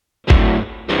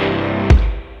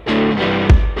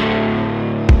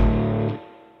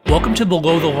Welcome to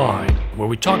Below the Line, where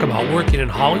we talk about working in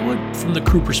Hollywood from the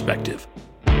crew perspective.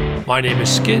 My name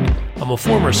is Skid. I'm a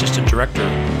former assistant director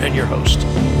and your host.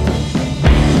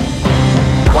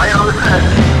 Quiet on the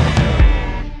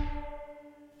set.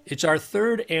 It's our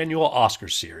third annual Oscar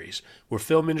series, where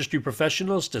film industry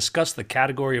professionals discuss the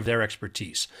category of their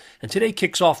expertise. And today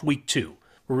kicks off week 2.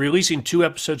 We're releasing 2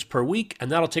 episodes per week,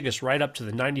 and that'll take us right up to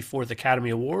the 94th Academy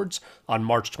Awards on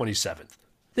March 27th.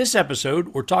 This episode,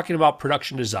 we're talking about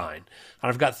production design, and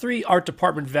I've got 3 art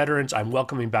department veterans I'm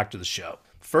welcoming back to the show.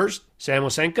 First, Sam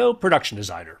Lisenco, production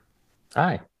designer.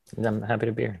 Hi, I'm happy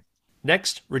to be here.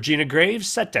 Next, Regina Graves,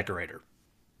 set decorator.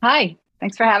 Hi,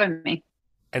 thanks for having me.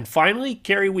 And finally,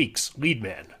 Kerry Weeks, lead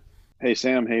man. Hey,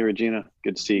 Sam. Hey, Regina.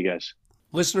 Good to see you guys.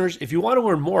 Listeners, if you want to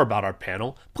learn more about our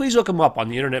panel, please look them up on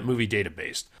the Internet Movie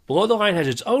Database. Below the Line has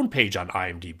its own page on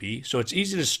IMDb, so it's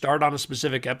easy to start on a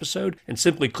specific episode and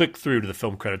simply click through to the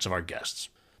film credits of our guests.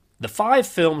 The 5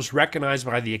 films recognized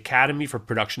by the Academy for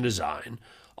Production Design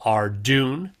are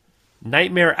Dune,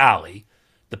 Nightmare Alley,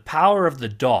 The Power of the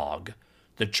Dog,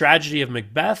 The Tragedy of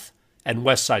Macbeth, and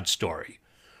West Side Story.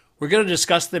 We're going to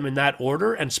discuss them in that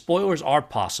order, and spoilers are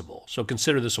possible, so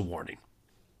consider this a warning.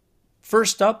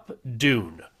 First up,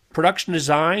 Dune. Production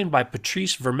design by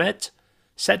Patrice Vermette.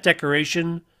 Set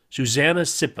decoration, Susanna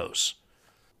Sipos.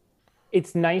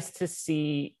 It's nice to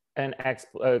see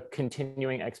a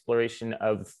continuing exploration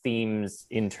of themes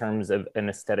in terms of an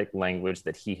aesthetic language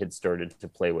that he had started to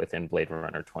play with in Blade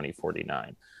Runner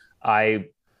 2049. I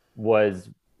was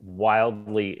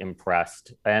wildly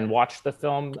impressed and watched the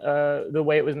film the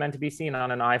way it was meant to be seen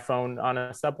on an iPhone on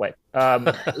a subway.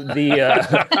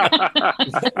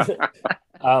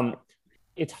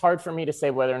 It's hard for me to say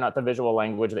whether or not the visual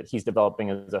language that he's developing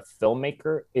as a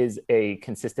filmmaker is a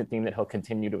consistent theme that he'll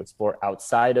continue to explore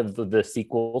outside of the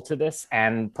sequel to this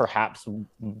and perhaps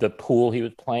the pool he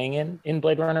was playing in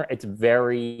Blade Runner. It's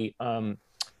very kind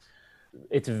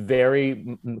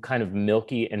of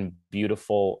milky and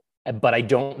beautiful, but I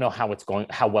don't know how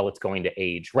well it's going to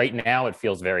age. Right now, it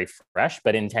feels very fresh,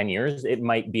 but in 10 years, it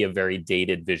might be a very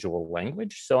dated visual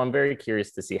language. So I'm very curious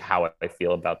to see how I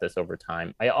feel about this over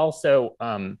time. I also,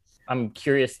 I'm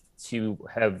curious to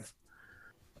have,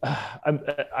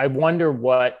 I wonder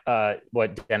what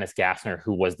Dennis Gassner,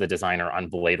 who was the designer on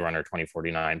Blade Runner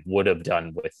 2049, would have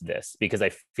done with this, because I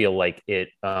feel like it,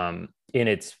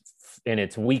 in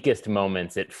its weakest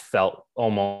moments, it felt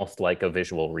almost like a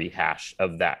visual rehash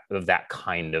of that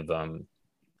kind of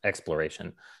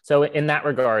exploration. So in that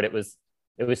regard, it was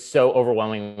so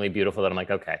overwhelmingly beautiful that I'm like,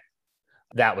 okay,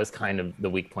 that was kind of the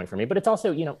weak point for me. But it's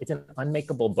also, it's an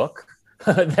unmakeable book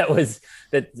that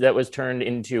was turned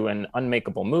into an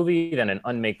unmakeable movie, then an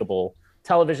unmakeable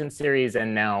television series,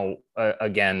 and now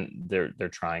again they're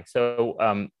trying.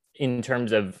 So in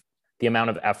terms of the amount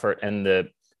of effort and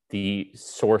the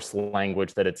source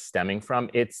language that it's stemming from,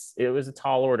 it was a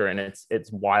tall order, and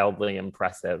it's wildly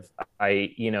impressive.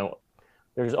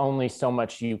 There's only so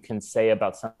much you can say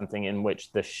about something in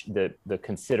which the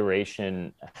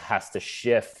consideration has to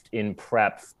shift in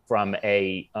prep from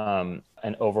an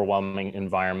overwhelming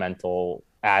environmental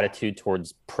attitude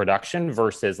towards production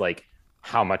versus like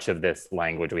how much of this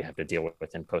language we have to deal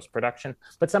with in post-production.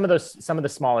 But some of the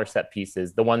smaller set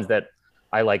pieces, the ones that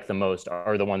I like the most,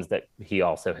 are the ones that he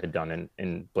also had done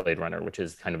in Blade Runner, which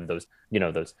is kind of those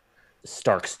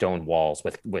stark stone walls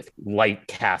with light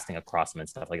casting across them and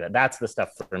stuff like that. That's the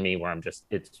stuff for me where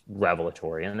it's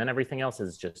revelatory. And then everything else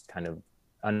is just kind of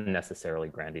unnecessarily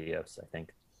grandiose, I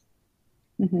think.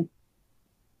 Mm-hmm.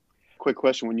 Quick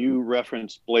question. When you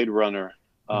reference Blade Runner,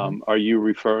 are you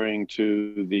referring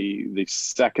to the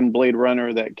second Blade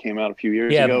Runner that came out a few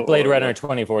years ago? Yeah, Blade Runner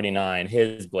 2049,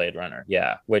 his Blade Runner.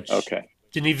 Yeah, which... Okay.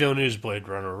 Denis Villeneuve's Blade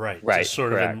Runner, right? Right, so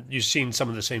sort of, you've seen some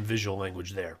of the same visual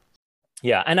language there.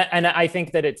 Yeah, and I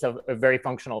think that it's a very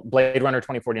functional. Blade Runner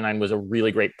 2049 was a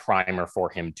really great primer for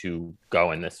him to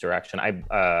go in this direction.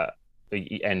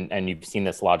 And you've seen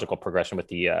this logical progression with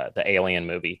the Alien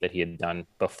movie that he had done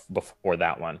before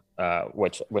that one,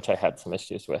 which I had some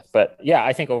issues with. But yeah,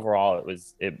 I think overall it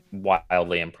was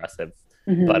wildly impressive,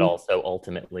 but also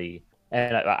ultimately.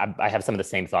 And I have some of the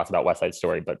same thoughts about West Side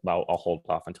Story, but I'll hold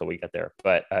off until we get there.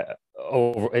 But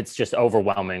it's just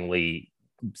overwhelmingly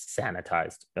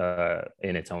sanitized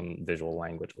in its own visual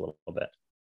language a little bit.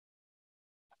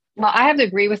 Well, I have to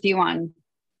agree with you on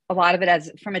a lot of it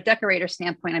as from a decorator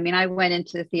standpoint. I mean, I went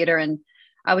into the theater and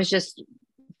I was just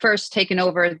first taken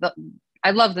over.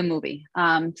 I love the movie.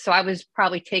 So I was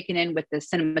probably taken in with the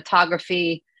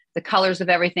cinematography, the colors of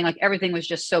everything. Like everything was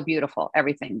just so beautiful.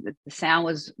 Everything, the sound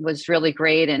was really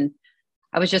great. And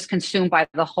I was just consumed by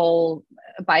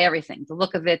everything, the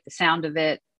look of it, the sound of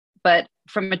it, But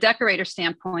from a decorator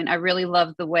standpoint, I really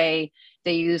love the way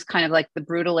they use kind of like the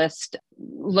brutalist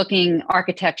looking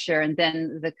architecture, and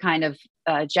then the kind of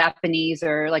Japanese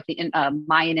or like the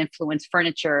Mayan influence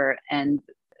furniture and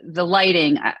the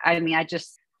lighting. I mean,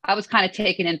 I was kind of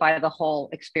taken in by the whole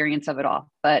experience of it all.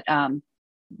 But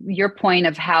your point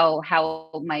of how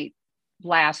it might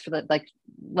last for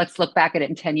let's look back at it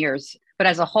in 10 years. But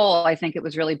as a whole, I think it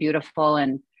was really beautiful.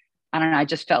 And I don't know, I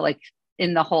just felt like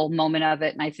in the whole moment of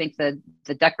it. And I think the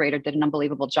decorator did an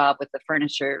unbelievable job with the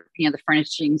furniture, the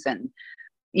furnishings, and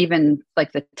even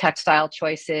like the textile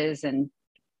choices. And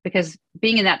because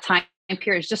being in that time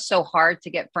period is just so hard to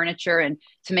get furniture and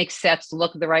to make sets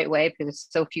look the right way because it's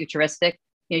so futuristic.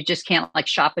 You just can't like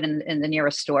shop it in the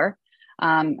nearest store.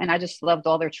 And I just loved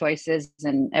all their choices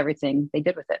and everything they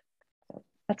did with it. So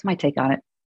that's my take on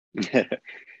it.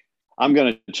 I'm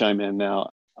going to chime in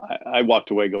now. I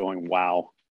walked away going,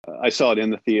 wow. I saw it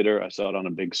in the theater. I saw it on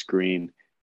a big screen.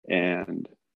 And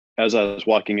as I was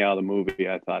walking out of the movie,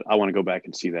 I thought, I want to go back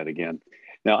and see that again.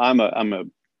 Now, I'm a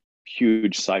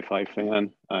huge sci-fi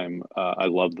fan. I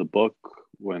loved the book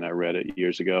when I read it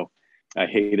years ago. I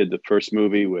hated the first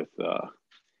movie with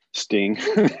Sting.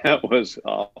 That was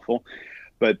awful.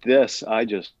 But this, I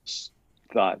just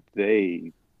thought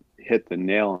they hit the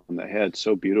nail on the head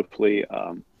so beautifully.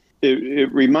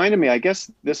 It reminded me, I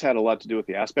guess this had a lot to do with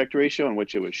the aspect ratio in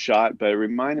which it was shot, but it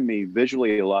reminded me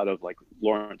visually a lot of like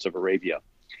Lawrence of Arabia.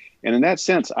 And in that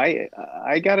sense, I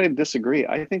got to disagree.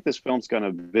 I think this film's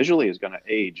visually is going to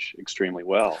age extremely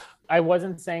well. I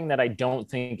wasn't saying that I don't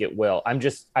think it will.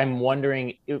 I'm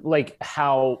wondering like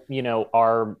how,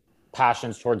 our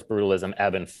passions towards brutalism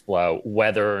ebb and flow,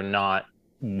 whether or not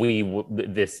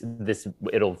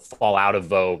it'll fall out of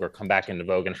vogue or come back into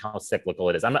vogue, and how cyclical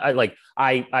it is. I'm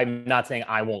not saying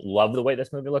I won't love the way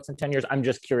this movie looks in 10 years. I'm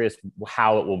just curious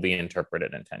how it will be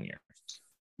interpreted in 10 years.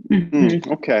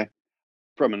 Mm-hmm. Okay.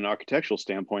 From an architectural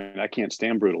standpoint, I can't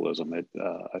stand brutalism. It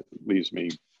leaves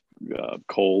me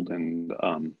cold and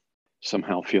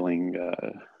somehow feeling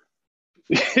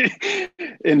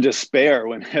in despair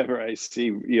whenever I see,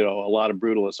 a lot of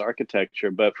brutalist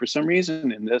architecture. But for some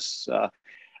reason in this,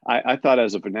 I thought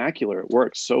as a vernacular, it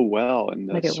works so well in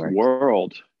this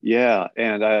world. Yeah.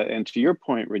 And to your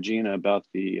point, Regina, about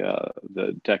the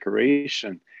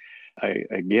decoration,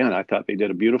 I thought they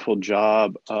did a beautiful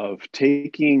job of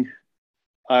taking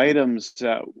items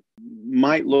that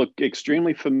might look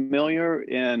extremely familiar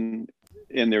in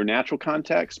their natural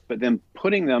context, but then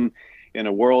putting them in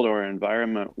a world or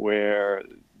environment where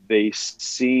they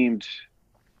seemed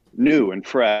new and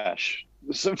fresh,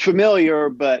 so familiar,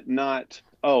 but not,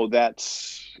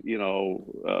 that's,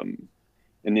 an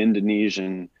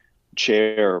Indonesian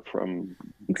chair from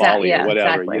Bali or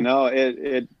whatever,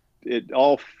 exactly. It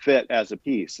all fit as a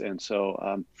piece. And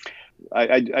so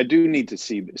I do need to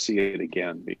see it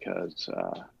again because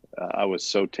I was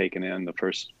so taken in the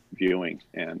first viewing,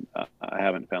 and I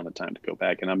haven't found the time to go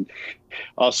back. And I'm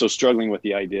also struggling with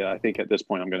the idea. I think at this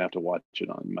point I'm going to have to watch it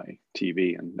on my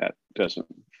TV, and that doesn't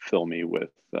fill me with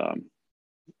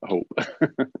hope.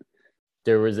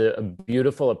 There was a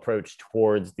beautiful approach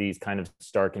towards these kind of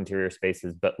stark interior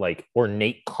spaces, but like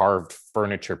ornate carved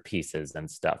furniture pieces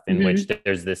and stuff in which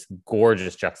there's this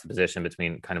gorgeous juxtaposition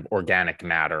between kind of organic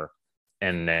matter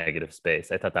and negative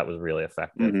space. I thought that was really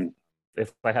effective. Mm-hmm.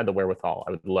 If I had the wherewithal,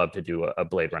 I would love to do a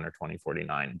Blade Runner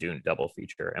 2049 Dune double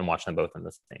feature and watch them both on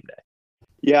the same day.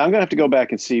 Yeah, I'm going to have to go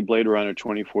back and see Blade Runner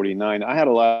 2049. I had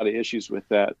a lot of issues with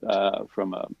that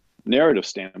from a narrative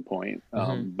standpoint,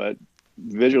 but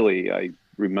visually, I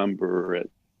remember it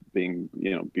being,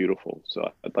 beautiful. So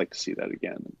I'd like to see that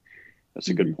again. That's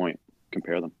a good point.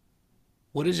 Compare them.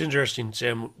 What is interesting,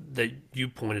 Sam, that you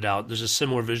pointed out, there's a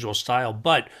similar visual style,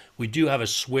 but we do have a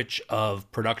switch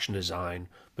of production design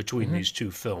between these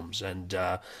two films, and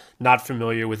not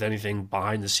familiar with anything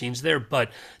behind the scenes there,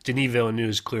 but Denis Villeneuve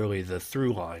is clearly the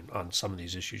through line on some of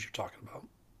these issues you're talking about.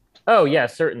 Oh yeah,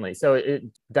 certainly. So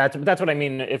that's what I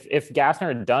mean. If Gassner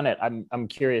had done it, I'm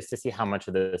curious to see how much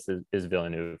of this is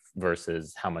Villeneuve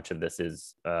versus how much of this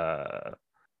is a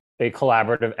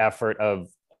collaborative effort of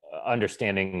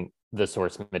understanding the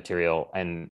source material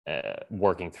and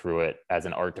working through it as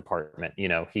an art department.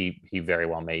 He very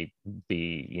well may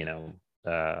be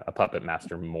a puppet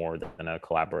master more than a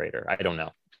collaborator. I don't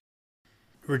know.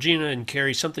 Regina and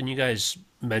Kerry, something you guys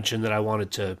mentioned that I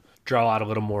wanted to draw out a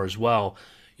little more as well.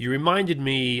 You reminded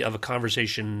me of a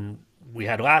conversation we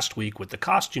had last week with the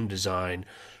costume design,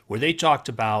 where they talked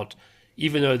about,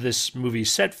 even though this movie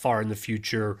is set far in the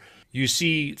future, you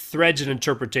see threads and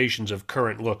interpretations of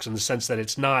current looks in the sense that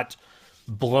it's not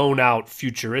blown out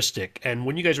futuristic. And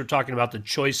when you guys were talking about the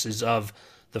choices of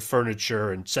the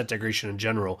furniture and set decoration in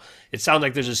general. It sounds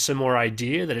like there's a similar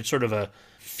idea that it's sort of a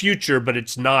future, but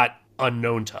it's not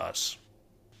unknown to us.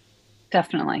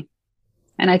 Definitely.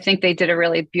 And I think they did a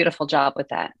really beautiful job with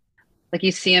that. Like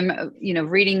you see him,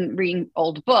 reading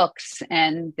old books,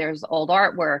 and there's old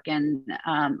artwork. And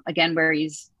again,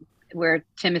 where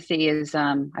Timothy is,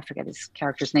 I forget his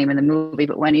character's name in the movie,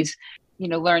 but when he's,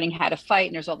 learning how to fight,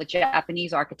 and there's all the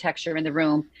Japanese architecture in the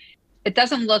room, it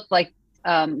doesn't look like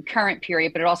current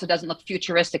period, but it also doesn't look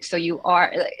futuristic. So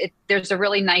there's a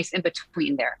really nice in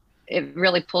between there. It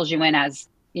really pulls you in as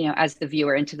the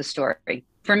viewer into the story.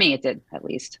 For me, it did, at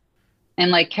least. And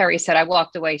like Kerry said, I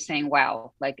walked away saying,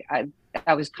 wow, like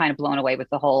I was kind of blown away with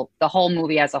the whole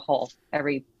movie as a whole,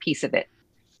 every piece of it.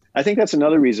 I think that's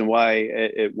another reason why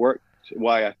it worked,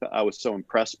 why I was so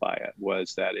impressed by it,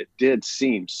 was that it did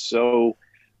seem so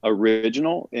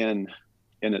original in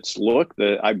its look,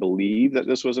 that I believe that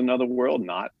this was another world,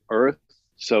 not Earth.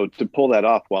 So to pull that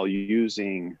off while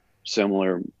using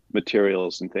similar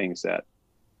materials and things that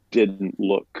didn't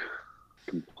look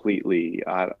completely,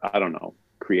 I don't know,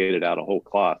 created out of whole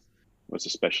cloth, was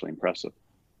especially impressive.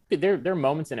 There are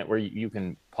moments in it where you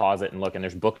can pause it and look, and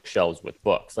there's bookshelves with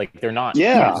books. Like they're not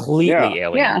completely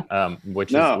alien,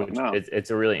 which is it's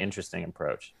a really interesting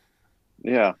approach.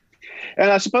 Yeah. And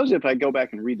I suppose if I go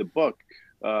back and read the book,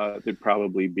 there'd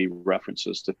probably be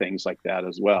references to things like that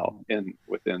as well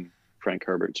within Frank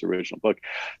Herbert's original book.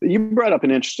 You brought up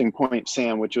an interesting point,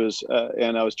 Sam, which was,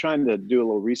 and I was trying to do a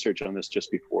little research on this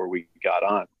just before we got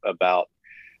on, about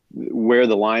where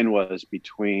the line was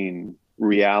between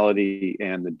reality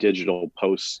and the digital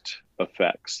post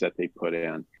effects that they put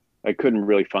in. I couldn't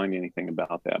really find anything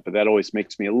about that, but that always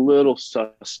makes me a little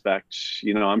suspect.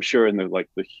 I'm sure in the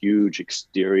huge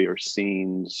exterior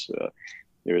scenes,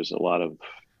 there's a lot of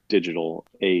digital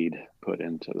aid put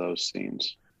into those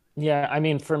scenes. Yeah, I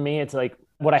mean, for me, it's like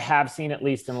what I have seen, at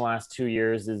least in the last 2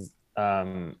 years, is,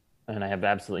 and I have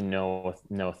absolutely no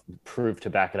proof to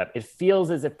back it up, it feels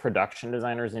as if production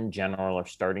designers in general are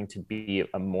starting to be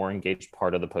a more engaged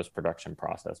part of the post-production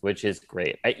process, which is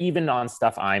great. Even on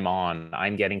stuff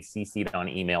I'm getting CC'd on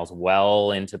emails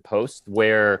well into post,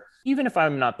 where even if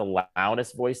I'm not the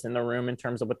loudest voice in the room in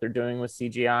terms of what they're doing with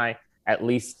CGI, at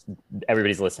least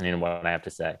everybody's listening to what I have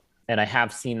to say. And I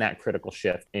have seen that critical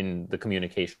shift in the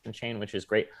communication chain, which is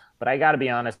great. But I got to be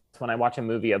honest, when I watch a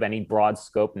movie of any broad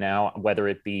scope now, whether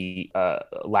it be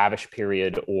lavish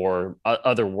period or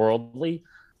otherworldly,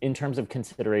 in terms of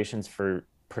considerations for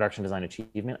production design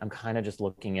achievement, I'm kind of just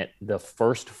looking at the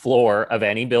first floor of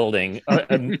any building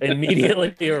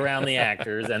immediately around the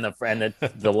actors, and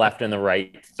the left and the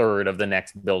right third of the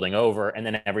next building over, and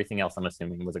then everything else I'm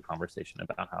assuming was a conversation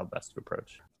about how best to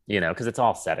approach, because it's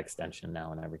all set extension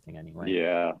now and everything anyway.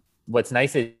 Yeah. What's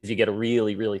nice is you get a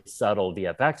really, really subtle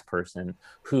VFX person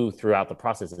who throughout the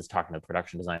process is talking to the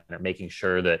production designer, making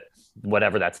sure that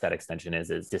whatever that set extension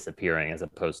is disappearing, as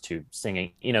opposed to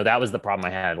singing. That was the problem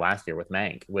I had last year with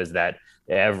Mank, was that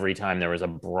every time there was a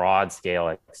broad scale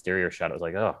exterior shot, I was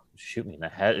like, oh, shoot me in the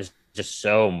head. It's just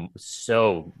so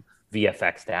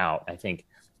VFX'd out. I think,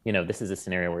 this is a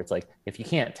scenario where it's like, if you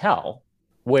can't tell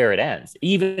where it ends,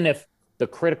 even if the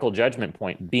critical judgment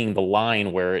point being the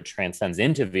line where it transcends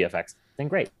into VFX, then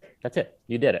great. That's it.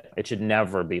 You did it. It should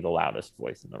never be the loudest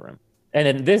voice in the room. And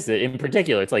in this, in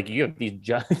particular, it's like you have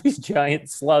these giant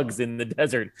slugs in the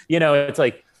desert. It's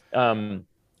like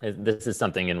this is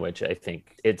something in which I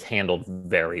think it's handled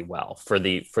very well for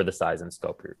the size and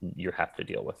scope you have to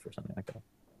deal with for something like that.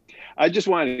 I just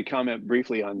wanted to comment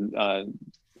briefly on.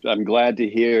 I'm glad to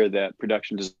hear that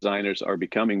production designers are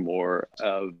becoming more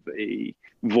of a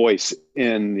voice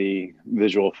in the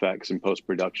visual effects and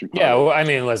post-production part. Yeah, well, I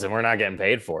mean, listen, we're not getting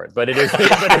paid for it, but it is.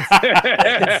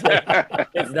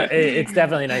 It's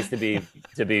definitely nice to be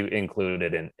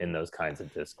included in those kinds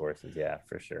of discourses. Yeah,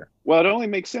 for sure. Well, it only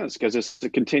makes sense because it's the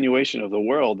continuation of the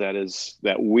world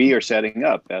that we are setting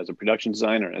up as a production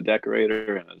designer and a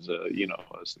decorator, and as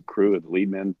the crew of the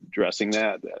lead men dressing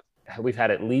that. We've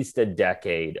had at least a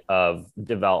decade of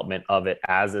development of it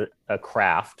as a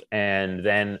craft, and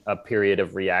then a period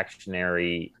of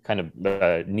reactionary kind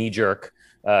of knee-jerk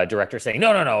director saying,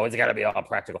 no, it's got to be all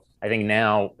practical. I think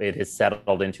now it has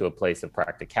settled into a place of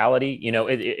practicality.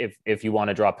 If you want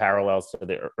to draw parallels to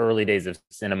the early days of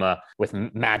cinema with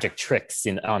magic tricks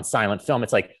on silent film,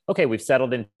 it's like, okay, we've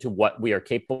settled into what we are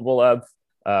capable of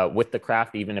with the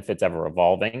craft, even if it's ever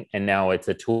evolving. And now it's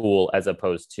a tool as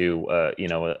opposed to,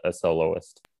 a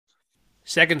soloist.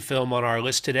 Second film on our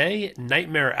list today,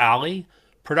 Nightmare Alley,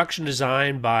 production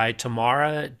design by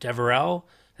Tamara Deverell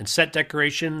and set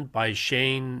decoration by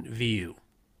Shane Viu.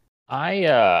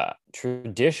 I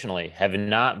traditionally have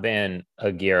not been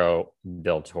a Guillermo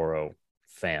del Toro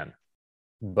fan,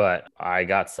 but I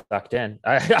got sucked in.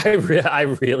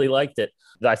 I really liked it.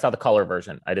 I saw the color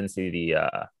version. I didn't see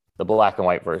the black and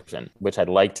white version, which I'd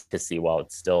like to see while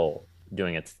it's still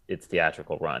doing its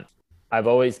theatrical run. I've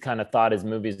always kind of thought his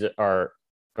movies are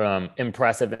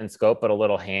impressive in scope, but a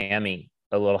little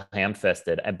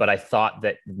ham-fisted. But I thought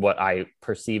that what I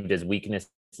perceived as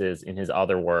weaknesses in his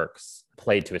other works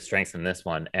played to his strengths in this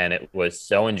one, and it was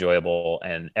so enjoyable.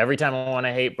 And every time I want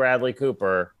to hate Bradley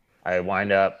Cooper, I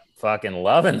wind up fucking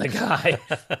loving the guy.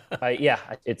 Yeah,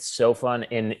 it's so fun,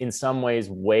 and in some ways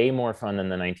way more fun than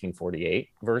the 1948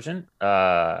 version.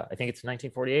 I think it's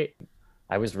 1948.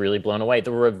 I was really blown away.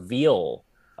 The reveal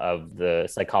of the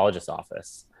psychologist's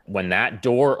office, when that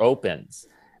door opens,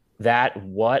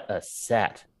 what a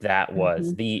set that was.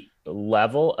 Mm-hmm. The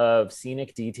level of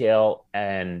scenic detail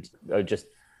and just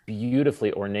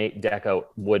beautifully ornate deco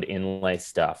wood inlay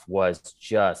stuff was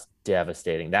just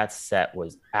devastating. That set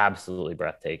was absolutely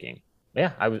breathtaking.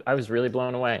 Yeah, I was really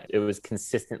blown away. It was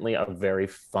consistently a very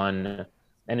fun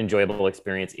and enjoyable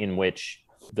experience in which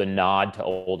the nod to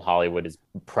old Hollywood is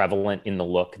prevalent in the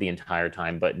look the entire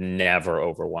time, but never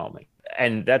overwhelming.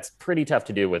 And that's pretty tough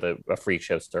to do with a freak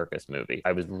show circus movie.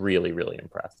 I was really, really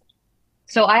impressed.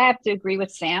 So I have to agree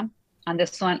with Sam on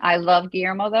this one. I love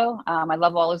Guillermo, though. I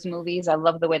love all his movies. I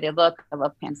love the way they look. I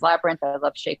love Pan's Labyrinth. I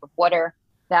love Shape of Water.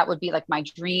 That would be like my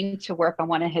dream to work on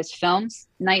one of his films.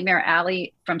 Nightmare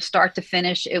Alley, from start to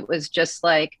finish, it was just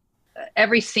like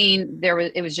every scene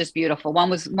it was just beautiful. One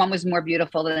was more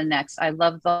beautiful than the next. I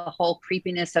love the whole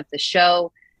creepiness of the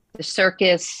show, the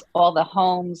circus, all the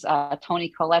homes, Toni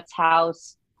Collette's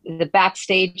house, the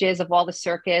backstages of all the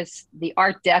circus. The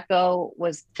Art Deco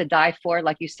was to die for.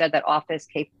 Like you said, that office,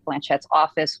 Cate Blanchett's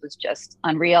office, was just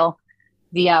unreal.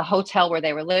 The hotel where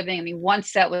they were living. I mean, one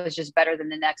set was just better than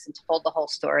the next and told the whole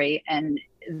story. And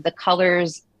the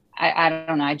colors, I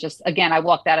don't know. I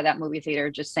walked out of that movie theater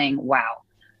just saying, wow.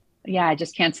 Yeah, I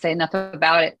just can't say enough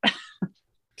about it.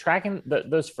 Tracking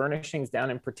those furnishings down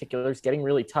in particular is getting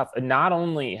really tough. And not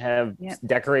only have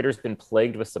decorators been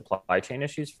plagued with supply chain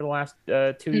issues for the last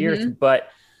 2 years, but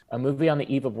a movie on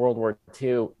the eve of World War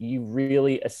II, you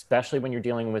really, especially when you're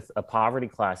dealing with a poverty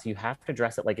class, you have to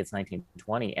dress it like it's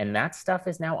 1920. And that stuff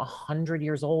is now 100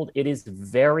 years old. It is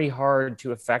very hard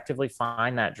to effectively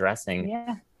find that dressing.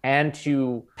 Yeah. And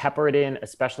to pepper it in,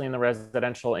 especially in the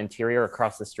residential interior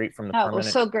across the street from the permanent. It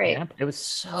was so great. Camp. It was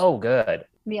so good.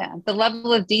 Yeah, the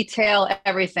level of detail,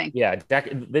 everything. Yeah,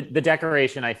 the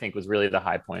decoration, I think, was really the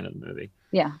high point of the movie.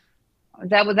 Yeah,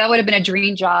 that would have been a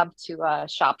dream job to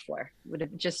shop for. Would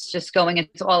have just going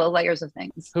into all the layers of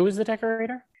things. Who was the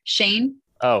decorator? Shane.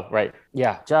 Oh, right.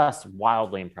 Yeah, just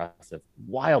wildly impressive.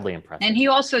 Wildly impressive. And he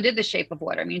also did The Shape of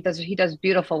Water. I mean, he does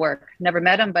beautiful work. Never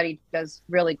met him, but he does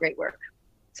really great work.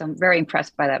 So I'm very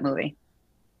impressed by that movie.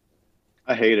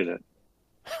 I hated it.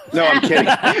 No, I'm kidding.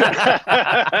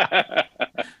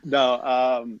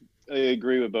 No, I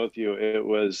agree with both of you. It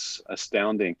was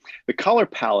astounding. The color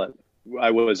palette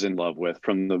I was in love with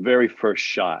from the very first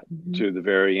shot to the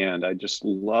very end. I just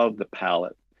love the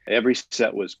palette. Every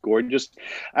set was gorgeous.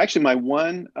 Actually,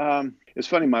 it's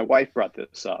funny, my wife brought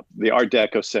this up, the Art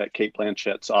Deco set, Cate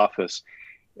Blanchett's office.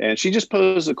 And she just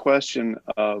posed the question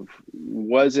of,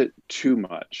 was it too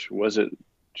much? Was it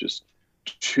just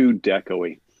too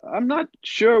deco-y? I'm not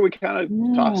sure. We kind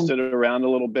of tossed it around a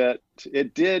little bit.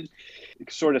 It did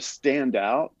sort of stand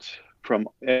out from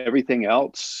everything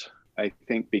else, I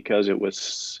think, because it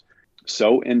was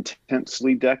so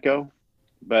intensely deco.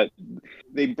 But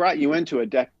they brought you into a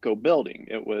deco building.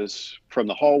 It was from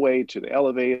the hallway to the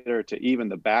elevator to even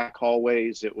the back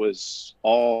hallways. It was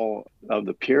all of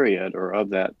the period or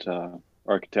of that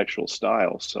architectural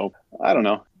style. So I don't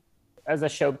know. As a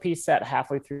showpiece set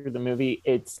halfway through the movie,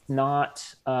 it's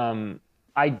not,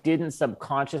 I didn't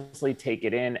subconsciously take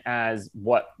it in as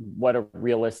what a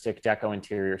realistic deco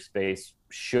interior space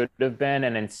should have been.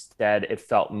 And instead it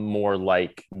felt more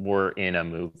like we're in a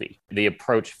movie. The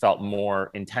approach felt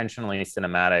more intentionally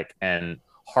cinematic and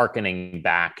hearkening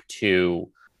back to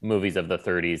movies of the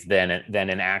 30s than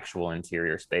an actual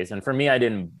interior space. And for me, I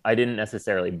didn't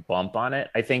necessarily bump on it.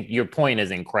 I think your point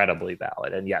is incredibly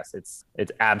valid. And yes, it's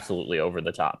absolutely over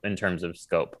the top in terms of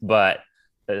scope, but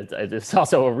it's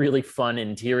also a really fun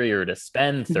interior to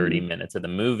spend 30 minutes of the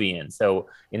movie in. So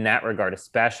in that regard,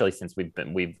 especially since we've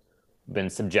been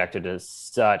subjected to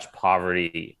such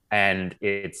poverty and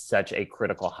it's such a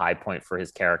critical high point for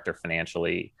his character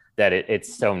financially, that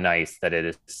it's so nice that it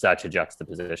is such a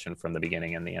juxtaposition from the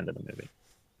beginning and the end of the movie.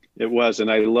 It was,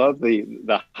 and I love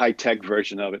the high tech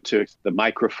version of it too. The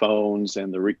microphones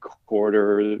and the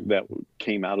recorder that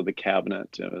came out of the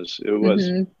cabinet. It was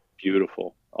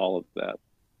beautiful. All of that.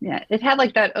 Yeah, it had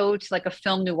like that ode to like a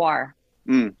film noir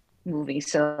movie.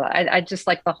 So I just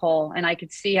like the whole, and I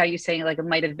could see how you saying like it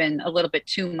might have been a little bit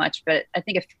too much, but I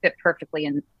think it fit perfectly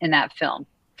in that film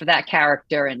for that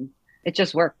character, and it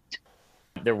just worked.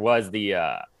 There was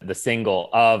the single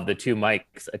of the two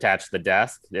mics attached to the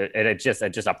desk, and it just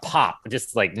a pop,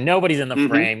 just like nobody's in the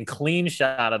frame, clean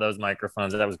shot of those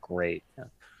microphones. That was great. Yeah.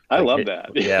 I love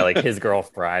that. Yeah, like His Girl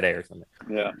Friday or something.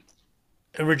 Yeah.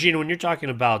 And Regina, when you're talking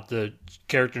about the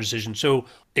character decision, so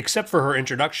except for her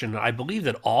introduction, I believe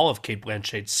that all of Cate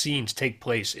Blanchett's scenes take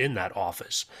place in that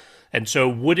office. And so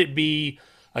would it be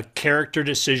a character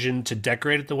decision to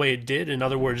decorate it the way it did? In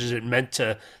other words, is it meant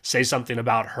to say something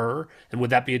about her? And would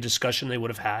that be a discussion they would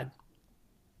have had?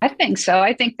 I think so.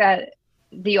 I think that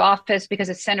the office, because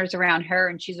it centers around her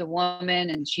and she's a woman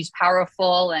and she's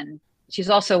powerful and she's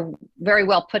also very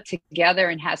well put together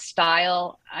and has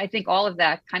style. I think all of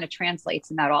that kind of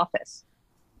translates in that office.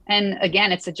 And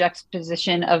again, it's a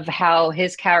juxtaposition of how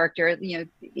his character,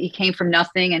 he came from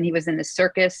nothing and he was in the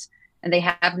circus and they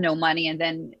have no money. And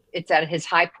then it's at his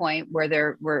high point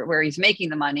where he's making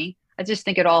the money. I just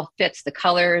think it all fits, the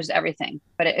colors, everything.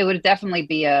 But it would definitely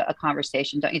be a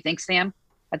conversation. Don't you think, Sam?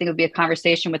 I think it would be a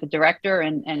conversation with the director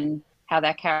and how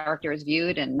that character is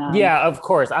viewed. And yeah, of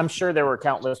course. I'm sure there were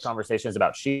countless conversations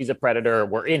about she's a predator,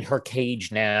 we're in her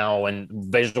cage now, and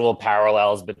visual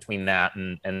parallels between that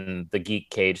and the geek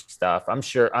cage stuff. I'm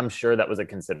sure that was a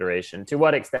consideration. To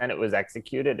what extent it was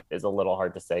executed is a little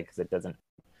hard to say, because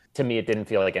to me, it didn't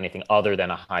feel like anything other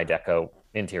than a high deco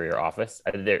interior office.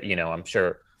 I'm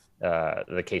sure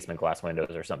the casement glass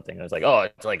windows or something. It was like, oh,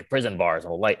 it's like prison bars,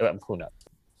 all light. Who knows?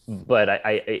 But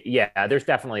yeah, there's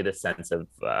definitely this sense of,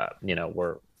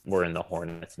 we're in the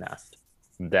hornet's nest.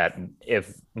 That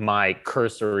if my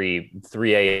cursory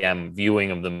 3 a.m.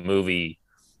 viewing of the movie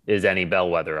is any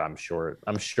bellwether, I'm sure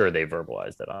they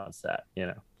verbalized it on set.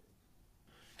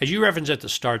 As you referenced at the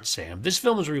start, Sam, this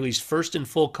film was released first in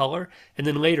full color and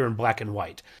then later in black and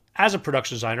white. As a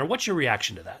production designer, what's your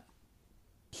reaction to that?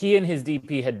 He and his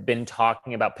DP had been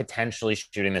talking about potentially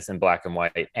shooting this in black and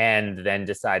white, and then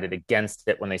decided against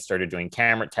it when they started doing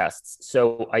camera tests.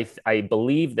 So I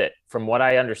believe that, from what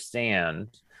I understand,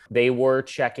 they were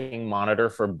checking monitor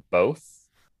for both,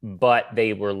 but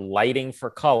they were lighting for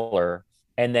color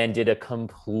and then did a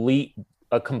complete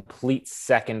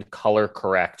second color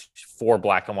correct for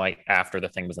black and white after the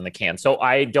thing was in the can. So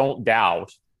I don't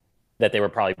doubt that they were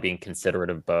probably being considerate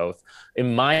of both.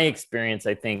 In my experience,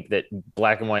 I think that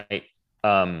black and white,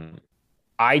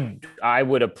 I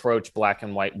would approach black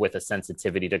and white with a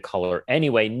sensitivity to color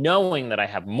anyway, knowing that I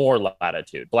have more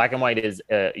latitude. Black and white is,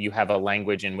 you have a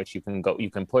language in which you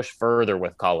can push further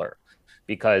with color,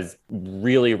 because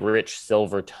really rich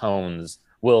silver tones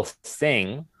will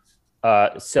sing.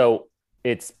 So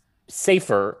it's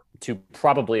safer to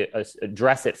probably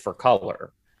address it for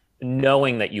color,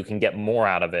 knowing that you can get more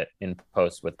out of it in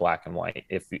post with black and white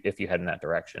if you head in that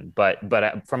direction. But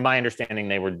from my understanding,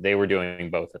 they were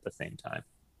doing both at the same time.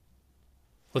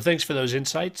 Well, thanks for those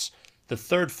insights. The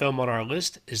third film on our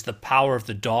list is The Power of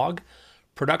the Dog,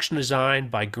 production design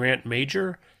by Grant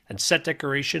Major and set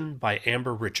decoration by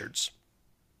Amber Richards.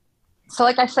 So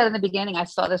like I said in the beginning, I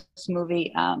saw this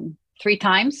movie 3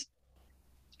 times.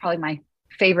 It's probably my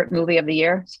favorite movie of the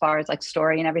year as far as like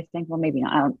story and everything. Well, maybe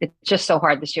not. It's just so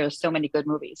hard this year. There's so many good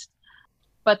movies.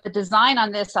 But the design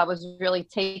on this, I was really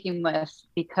taken with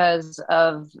because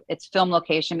of its film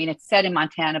location. I mean, it's set in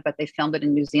Montana, but they filmed it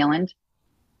in New Zealand.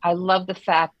 I love the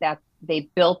fact that they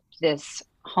built this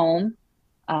home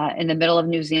in the middle of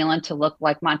New Zealand to look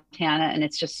like Montana, and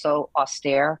it's just so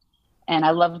austere. And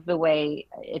I love the way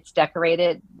it's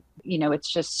decorated.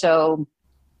 It's just so,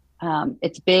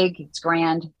 it's big, it's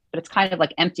grand, but it's kind of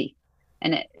like empty.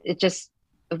 And it just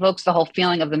evokes the whole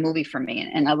feeling of the movie for me.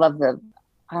 And I love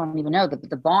I don't even know,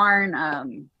 the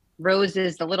barn,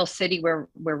 Rose's, the little city where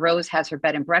Rose has her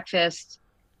bed and breakfast.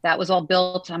 That was all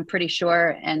built, I'm pretty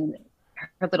sure. And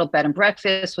her little bed and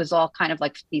breakfast was all kind of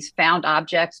like these found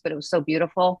objects, but it was so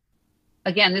beautiful.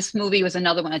 Again, this movie was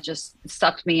another one that just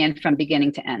sucked me in from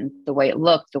beginning to end. The way it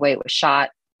looked, the way it was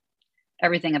shot,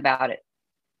 everything about it.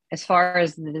 As far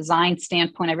as the design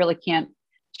standpoint, I really can't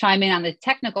chime in on the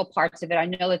technical parts of it. I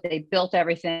know that they built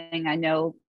everything. I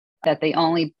know that they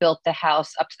only built the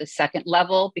house up to the second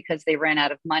level because they ran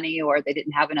out of money or they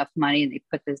didn't have enough money, and they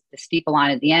put the steeple on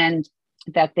at the end.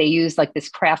 That they used like this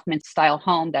craftsman style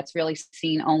home that's really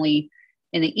seen only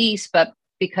in the East, but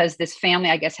because this family,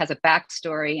 I guess, has a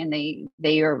backstory, and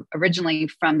they are originally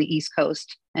from the East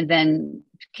Coast and then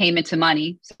came into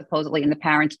money, supposedly, and the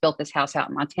parents built this house out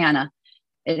in Montana.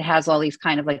 It has all these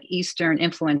kind of like Eastern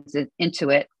influences into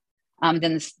it.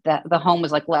 Then the home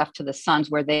was like left to the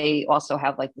sons, where they also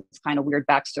have like this kind of weird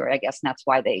backstory, I guess. And that's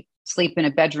why they sleep in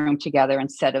a bedroom together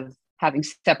instead of having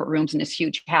separate rooms in this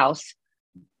huge house.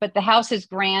 But the house is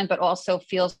grand, but also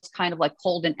feels kind of like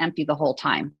cold and empty the whole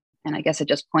time. And I guess it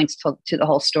just points to the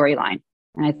whole storyline.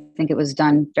 And I think it was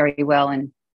done very well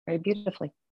and very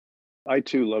beautifully. I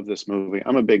too love this movie.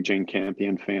 I'm a big Jane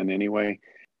Campion fan anyway.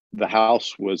 The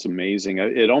house was amazing.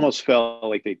 It almost felt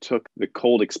like they took the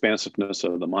cold expansiveness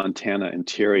of the Montana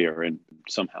interior and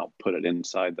somehow put it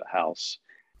inside the house.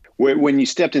 When you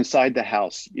stepped inside the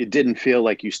house, it didn't feel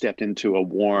like you stepped into a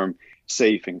warm,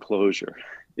 safe enclosure.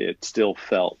 It still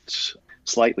felt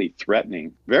slightly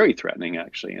threatening, very threatening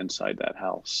actually, inside that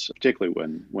house, particularly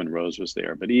when Rose was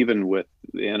there. But even with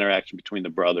the interaction between the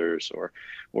brothers or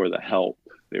the help,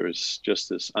 there was just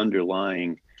this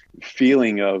underlying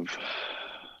feeling of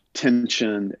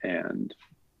tension and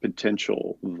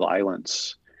potential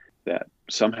violence that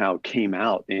somehow came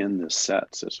out in the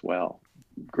sets as well.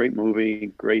 Great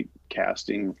movie, great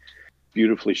casting,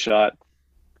 beautifully shot.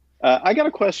 I got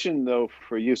a question though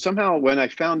for you. Somehow when I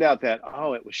found out that,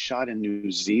 it was shot in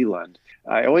New Zealand,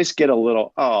 I always get a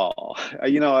little,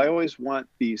 I always want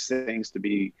these things to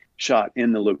be shot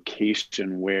in the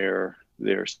location where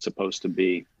they're supposed to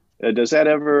be. Does that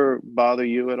ever bother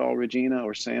you at all, Regina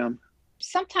or Sam?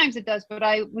 Sometimes it does, but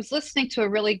I was listening to a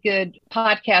really good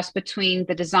podcast between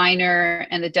the designer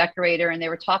and the decorator, and they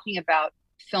were talking about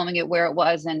filming it where it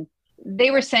was. And they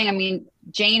were saying,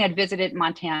 Jane had visited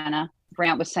Montana,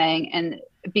 Grant was saying, and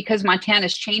because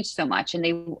Montana's changed so much, and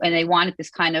they wanted this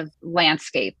kind of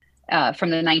landscape from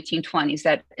the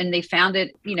 1920s and they found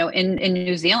it, in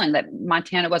New Zealand, that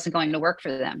Montana wasn't going to work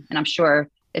for them. And I'm sure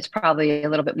it's probably a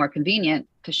little bit more convenient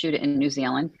to shoot it in New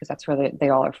Zealand because that's where they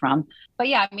all are from. But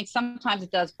yeah, sometimes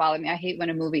it does bother me. I hate when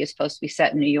a movie is supposed to be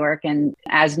set in New York. And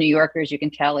as New Yorkers, you can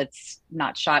tell it's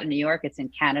not shot in New York. It's in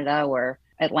Canada or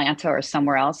Atlanta or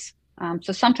somewhere else.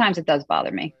 So sometimes it does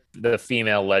bother me. The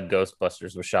female-led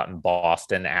Ghostbusters was shot in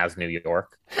Boston as New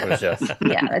York. It was just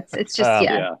it's just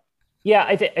Yeah,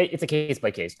 I think it's a case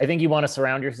by case. I think you want to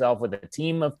surround yourself with a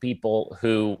team of people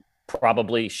who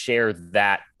probably share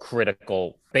that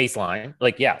critical baseline.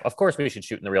 Like, yeah, of course we should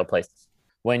shoot in the real place.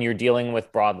 When you're dealing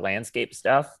with broad landscape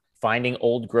stuff, finding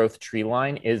old growth tree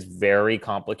line is very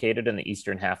complicated in the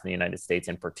eastern half of the United States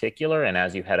in particular. And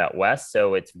as you head out west,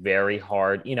 so it's very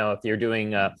hard. If you're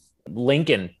doing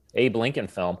Abe Lincoln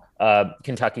film,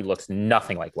 Kentucky looks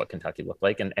nothing like what Kentucky looked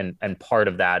like. And part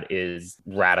of that is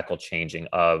radical changing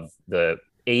of the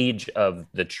age of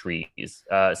the trees.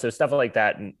 So stuff like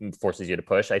that forces you to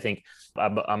push. I think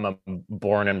I'm a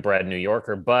born and bred New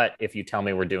Yorker, but if you tell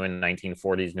me we're doing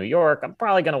 1940s New York, I'm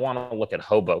probably going to want to look at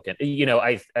Hoboken.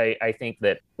 I think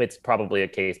that it's probably a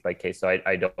case by case. So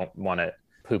I don't want to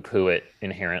poo-poo it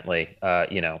inherently.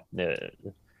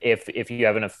 If you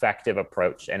have an effective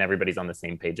approach and everybody's on the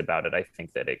same page about it, I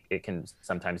think that it can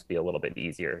sometimes be a little bit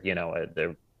easier.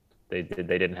 They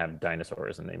didn't have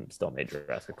dinosaurs and they still made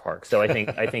Jurassic Park. So I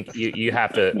think you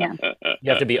have to you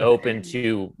have to be open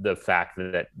to the fact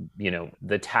that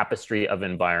the tapestry of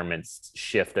environments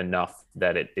shift enough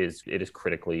that it is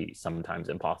critically sometimes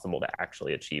impossible to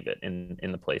actually achieve it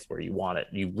in the place where you want it.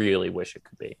 You really wish it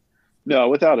could be. No,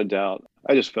 without a doubt.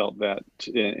 I just felt that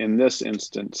in this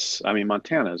instance,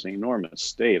 Montana is an enormous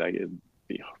state. I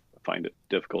find it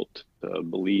difficult to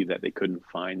believe that they couldn't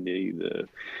find the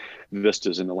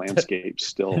vistas in the landscape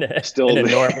still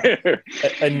there.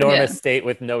 Enormous state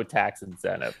with no tax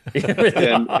incentive.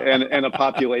 and a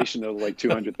population of like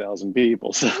 200,000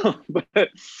 people. So, but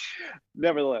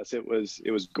nevertheless, it was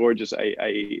gorgeous.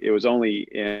 It was only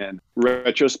in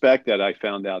retrospect that I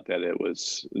found out that it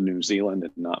was New Zealand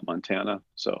and not Montana.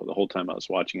 So the whole time I was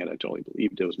watching it, I totally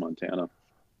believed it was Montana.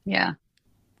 Yeah.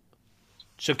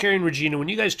 So Kerry and Regina, when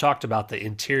you guys talked about the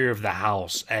interior of the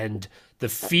house and the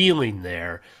feeling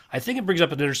there, I think it brings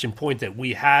up an interesting point that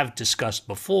we have discussed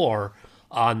before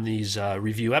on these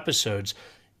review episodes.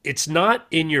 It's not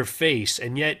in your face,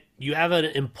 and yet you have an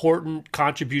important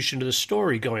contribution to the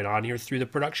story going on here through the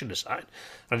production design.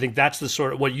 And I think that's the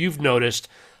sort of what you've noticed.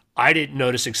 I didn't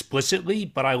notice explicitly,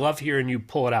 but I love hearing you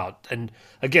pull it out. And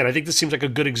again, I think this seems like a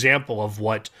good example of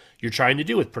what you're trying to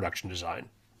do with production design.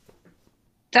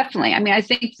 Definitely. I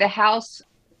think the house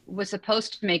was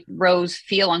supposed to make Rose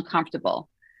feel uncomfortable.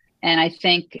 And I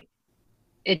think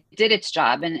it did its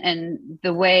job. And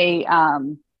the way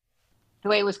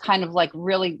it was kind of like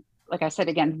really like I said,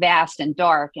 again, vast and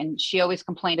dark. And she always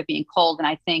complained of being cold. And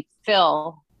I think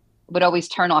Phil would always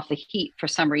turn off the heat for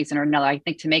some reason or another, I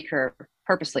think to make her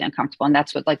purposely uncomfortable. And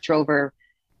that's what like drove her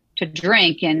to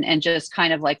drink and just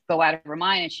kind of like go out of her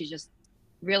mind. And she just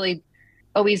really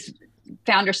always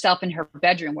found herself in her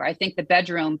bedroom, where I think the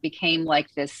bedroom became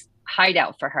like this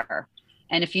hideout for her.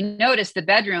 And if you notice, the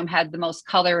bedroom had the most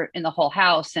color in the whole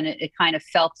house, and it kind of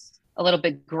felt a little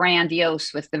bit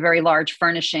grandiose with the very large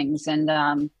furnishings. And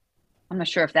I'm not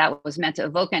sure if that was meant to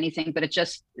evoke anything, but it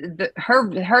just,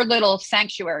 her little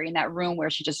sanctuary in that room where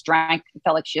she just drank,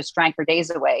 felt like she just drank her days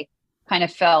away, kind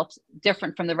of felt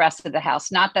different from the rest of the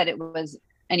house. Not that it was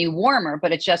any warmer,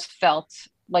 but it just felt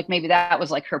like maybe that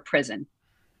was like her prison.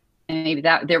 And maybe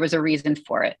that there was a reason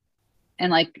for it.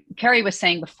 And like Kerry was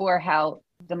saying before, how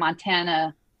the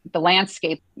Montana, the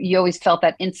landscape, you always felt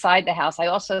that inside the house. I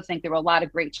also think there were a lot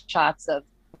of great shots of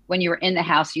when you were in the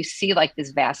house, you see like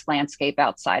this vast landscape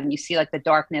outside, and you see like the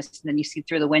darkness, and then you see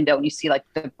through the window and you see like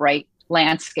the bright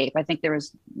landscape. I think there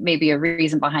was maybe a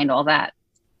reason behind all that.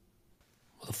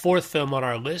 The fourth film on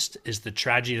our list is The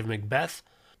Tragedy of Macbeth,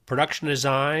 production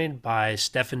design by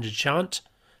Stefan Duchant,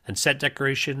 and set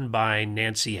decoration by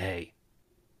Nancy Hay.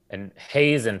 And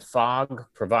haze and fog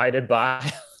provided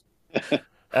by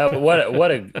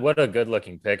what a good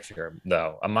looking picture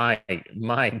though. My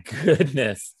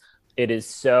goodness, it is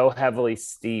so heavily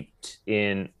steeped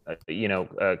in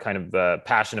kind of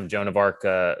Passion of Joan of Arc,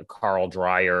 Carl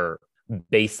Dreyer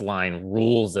baseline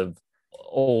rules of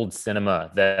old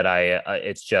cinema that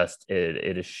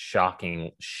it is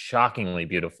shockingly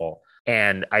beautiful.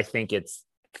 And I think it's,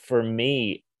 for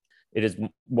me, it is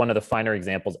one of the finer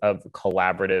examples of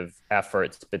collaborative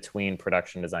efforts between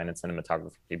production design and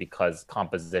cinematography, because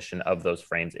composition of those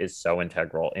frames is so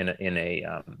integral in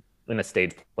a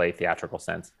stage play theatrical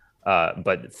sense.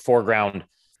 But foreground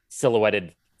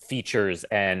silhouetted features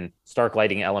and stark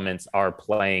lighting elements are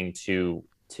playing to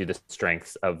the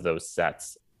strengths of those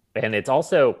sets. And it's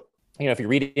also, if you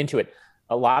read into it,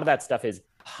 a lot of that stuff is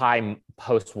high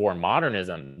post-war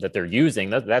modernism that they're using.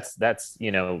 That's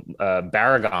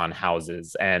Baragon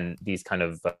houses and these kind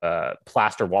of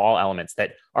plaster wall elements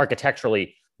that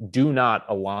architecturally do not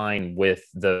align with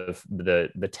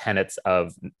the tenets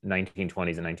of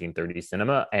 1920s and 1930s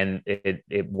cinema, and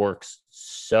it works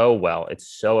so well. It's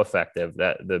so effective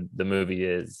that the movie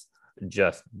is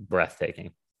just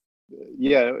breathtaking.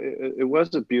 Yeah, it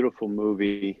was a beautiful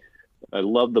movie. I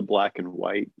love the black and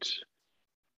white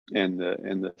and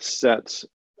the sets.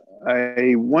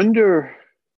 I wonder,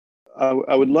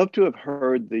 I would love to have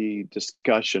heard the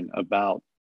discussion about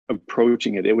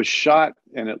approaching it. It was shot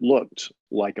and it looked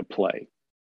like a play.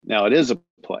 Now it is a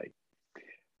play,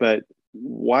 but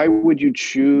why would you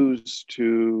choose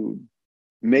to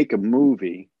make a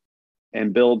movie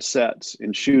and build sets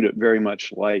and shoot it very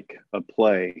much like a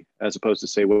play, as opposed to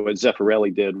say what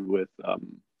Zeffirelli did with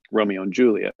Romeo and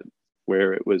Juliet,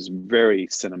 where it was very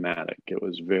cinematic. It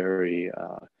was very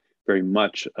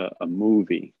much a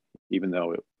movie, even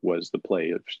though it was the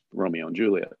play of Romeo and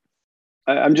Juliet.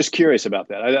 I'm just curious about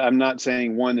that. I'm not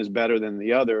saying one is better than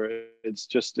the other. It's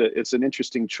just it's an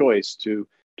interesting choice to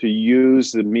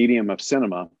use the medium of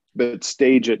cinema, but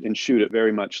stage it and shoot it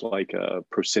very much like a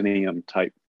proscenium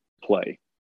type play.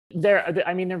 There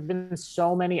have been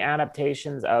so many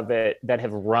adaptations of it that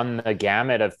have run the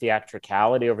gamut of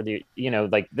theatricality over the,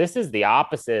 this is the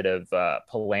opposite of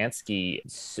Polanski,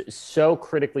 so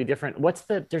critically different.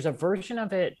 There's a version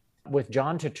of it with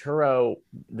John Turturro.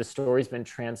 The story's been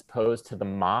transposed to the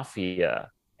mafia,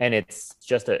 and it's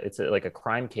like a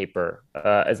crime caper.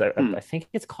 I think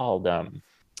it's called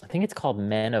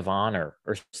Men of Honor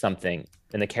or something,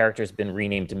 and the character's been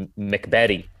renamed to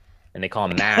McBetty, and they call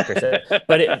him Mac or something.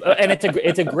 But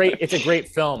it's a great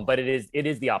film, but it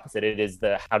is the opposite. It is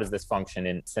how does this function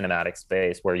in cinematic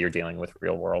space where you're dealing with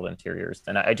real world interiors?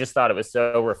 And I just thought it was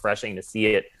so refreshing to see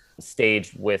it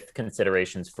staged with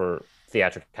considerations for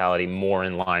theatricality more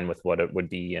in line with what it would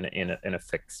be in a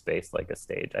fixed space like a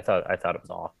stage. I thought it was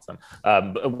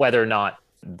awesome. Whether or not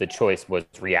the choice was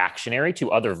reactionary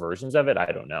to other versions of it,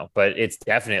 I don't know, but it's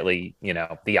definitely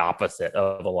the opposite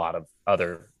of a lot of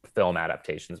other film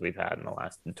adaptations we've had in the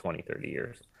last 20, 30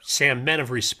 years. Sam, Men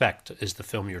of Respect is the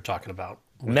film you're talking about.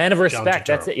 Men of Respect,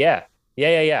 that's it. Yeah.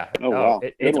 Oh, wow.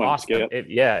 It's awesome.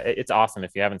 It's awesome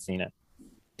if you haven't seen it.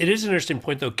 It is an interesting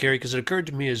point, though, Kerry, because it occurred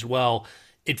to me as well.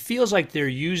 It feels like they're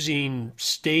using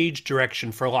stage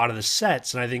direction for a lot of the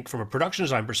sets, and I think from a production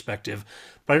design perspective,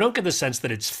 but I don't get the sense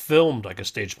that it's filmed like a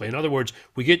stage play. In other words,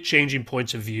 we get changing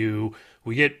points of view,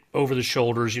 we get over the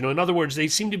shoulders. In other words, they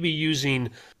seem to be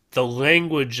using the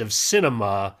language of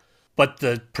cinema, but But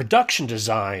the production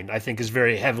design, I think, is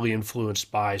very heavily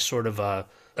influenced by sort of a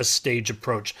stage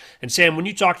approach. And Sam, when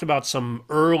you talked about some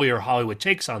earlier Hollywood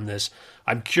takes on this,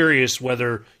 I'm curious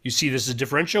whether you see this as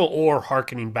differential or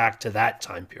hearkening back to that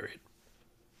time period.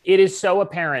 It is so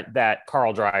apparent that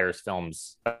Carl Dreyer's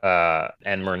films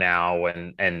and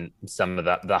Murnau and some of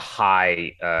the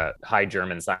high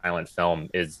German silent film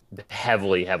is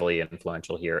heavily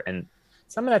influential here, and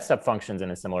some of that stuff functions in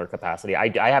a similar capacity.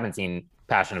 I haven't seen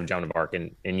Passion of Joan of Arc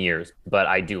in years, but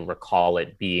I do recall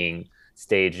it being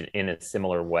staged in a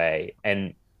similar way.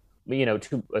 And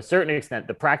to a certain extent,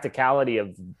 the practicality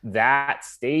of that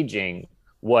staging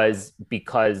was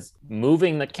because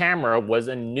moving the camera was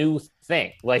a new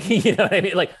thing. Like, you know what I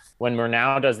mean? Like when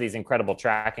Murnau does these incredible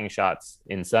tracking shots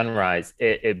in Sunrise,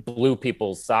 it blew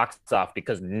people's socks off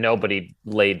because nobody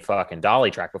laid fucking dolly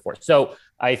track before. So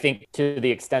I think to the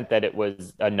extent that it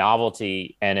was a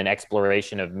novelty and an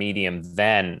exploration of medium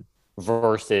then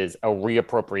versus a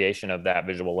reappropriation of that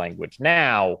visual language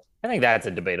now, I think that's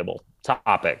a debatable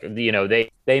topic.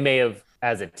 They may have,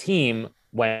 as a team,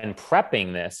 when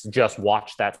prepping this, just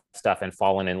watched that stuff and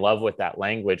fallen in love with that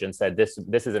language and said, this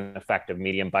is an effective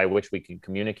medium by which we can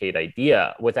communicate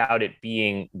idea without it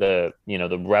being the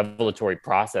revelatory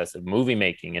process of movie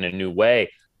making in a new way.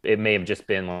 It may have just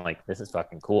been like, this is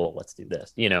fucking cool, let's do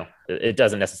this. It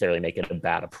doesn't necessarily make it a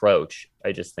bad approach.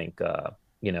 I just think,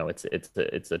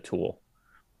 it's a tool.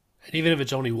 And even if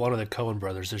it's only one of the Coen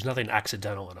brothers, there's nothing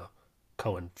accidental in a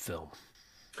Coen film.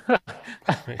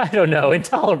 I don't know.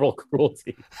 Intolerable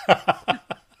cruelty. All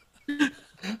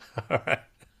right.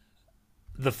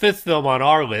 The fifth film on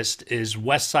our list is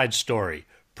West Side Story.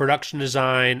 Production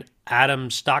design, Adam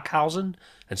Stockhausen,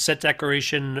 and set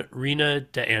decoration, Rena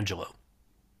D'Angelo.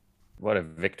 What a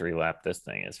victory lap this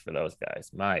thing is for those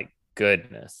guys. My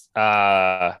goodness.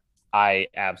 I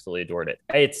absolutely adored it.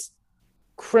 It's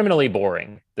criminally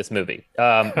boring, this movie.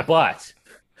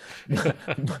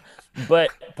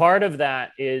 But part of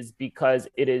that is because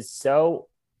it is so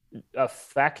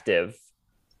effective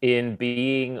in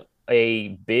being a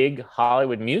big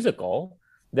Hollywood musical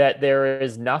that there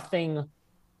is nothing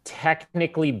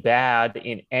technically bad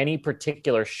in any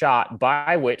particular shot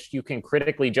by which you can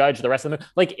critically judge the rest of the movie.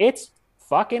 Like, it's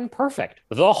fucking perfect.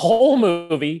 The whole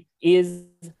movie is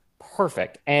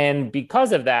perfect. And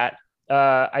because of that,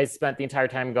 I spent the entire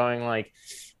time going like,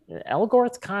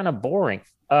 Elgort's kind of boring.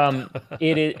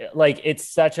 It is like, it's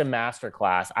such a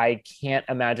masterclass. I can't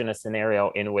imagine a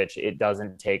scenario in which it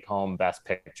doesn't take home Best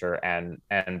Picture and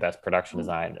Best Production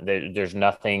Design. There's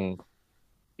nothing,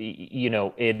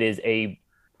 it is a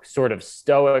sort of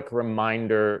stoic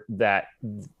reminder that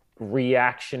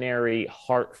reactionary,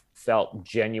 heartfelt,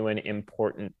 genuine,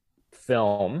 important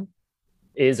film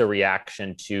is a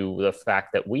reaction to the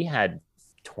fact that we had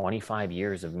 25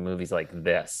 years of movies like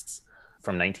this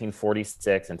from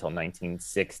 1946 until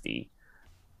 1960.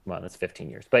 Well, that's 15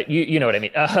 years, but you know what I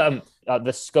mean.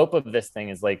 The scope of this thing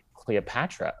is like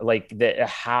Cleopatra, like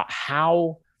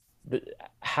how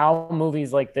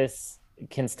movies like this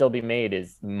can still be made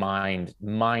is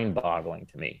mind-boggling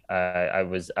to me. I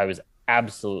was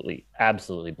absolutely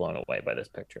blown away by this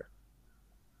picture.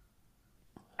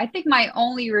 I think my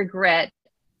only regret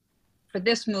for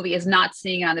this movie is not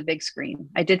seeing it on the big screen.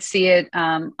 I did see it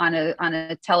on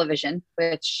a television,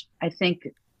 which I think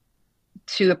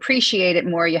to appreciate it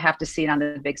more, you have to see it on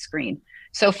the big screen.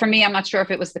 So for me, I'm not sure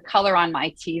if it was the color on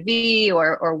my TV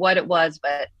or what it was,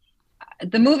 but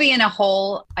the movie in a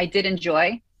whole, I did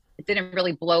enjoy. It didn't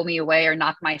really blow me away or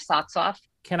knock my socks off.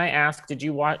 Can I ask, did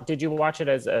you watch it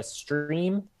as a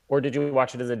stream or did you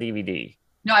watch it as a DVD?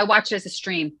 No, I watched it as a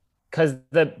stream. Because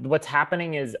what's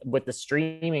happening is with the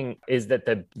streaming is that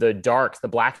the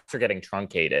blacks are getting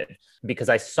truncated, because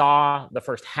I saw the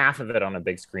first half of it on a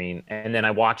big screen and then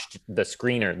I watched the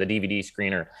DVD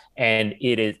screener, and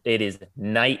it is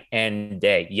night and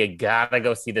day. You gotta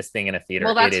go see this thing in a theater.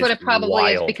 Well, that's what it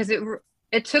probably is, because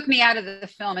it took me out of the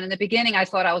film. And in the beginning, I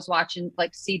thought I was watching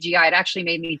like CGI. It actually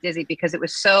made me dizzy because it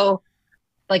was so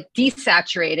like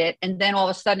desaturated, and then all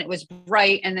of a sudden it was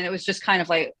bright, and then it was just kind of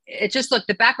like, it just looked,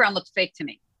 the background looked fake to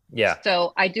me. Yeah.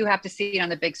 So I do have to see it on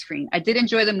the big screen. I did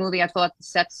enjoy the movie. I thought the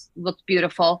sets looked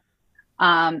beautiful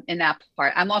in that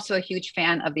part. I'm also a huge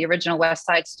fan of the original West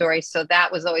Side Story, so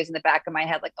that was always in the back of my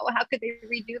head, like, oh, how could they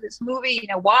redo this movie?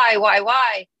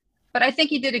 Why? But I think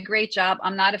he did a great job.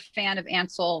 I'm not a fan of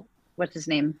Ansel. What's his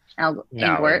name?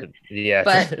 Elgort. Yeah,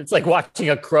 but it's like watching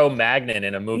a Cro-Magnon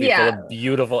in a movie full of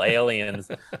beautiful aliens.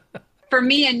 For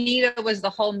me, Anita was the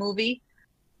whole movie.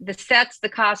 The sets, the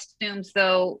costumes,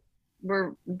 though,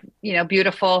 were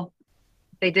beautiful.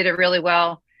 They did it really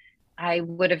well. I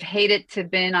would have hated to have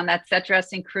been on that set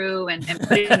dressing crew and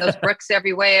putting those bricks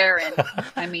everywhere. And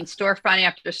I mean, storefront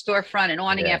after storefront and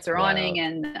awning after awning.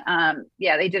 And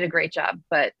they did a great job.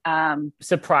 But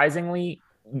surprisingly,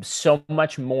 so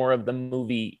much more of the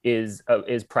movie is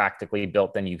practically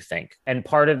built than you think. And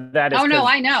part of that is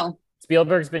I know.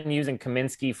 Spielberg's been using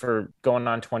Kaminsky for going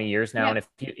on 20 years now. Yep.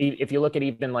 And if you look at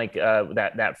even like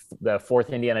the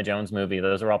fourth Indiana Jones movie,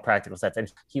 those are all practical sets. And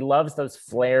he loves those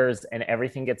flares, and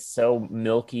everything gets so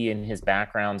milky in his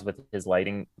backgrounds with his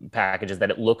lighting packages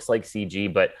that it looks like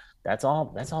CG, but that's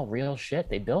all real shit.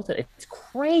 They built it. It's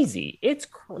crazy.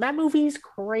 That movie's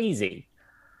crazy.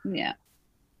 Yeah.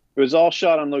 It was all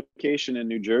shot on location in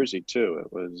New Jersey too.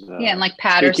 It was and like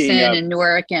Patterson and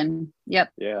Newark and yep.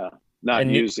 Yeah. Not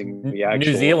using the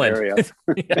actual New Zealand area.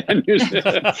 New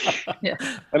Zealand. Yeah.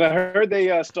 And I heard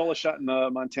they stole a shot in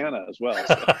Montana as well.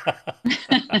 So.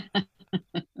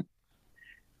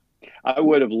 I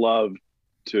would have loved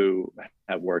to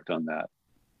have worked on that.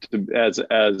 As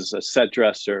a set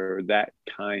dresser, that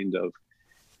kind of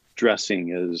dressing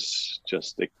is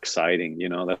just exciting.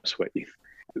 That's what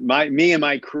me and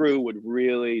my crew would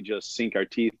really just sink our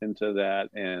teeth into that,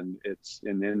 and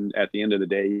then at the end of the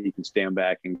day you can stand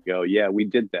back and go, yeah, we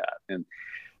did that. And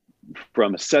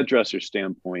from a set dresser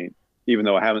standpoint, even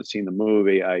though I haven't seen the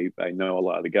movie, I know a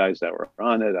lot of the guys that were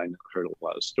on it. I heard a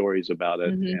lot of stories about it.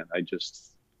 And I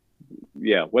just,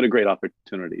 what a great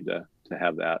opportunity to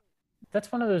have that. That's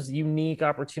one of those unique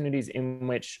opportunities in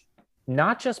which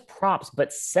not just props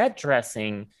but set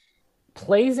dressing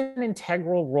plays an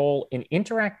integral role in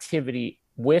interactivity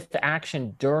with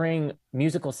action during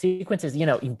musical sequences. You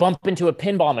bump into a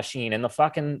pinball machine and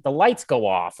the lights go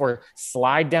off, or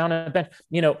slide down a bench.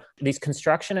 These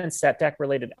construction and set deck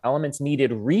related elements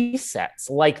needed resets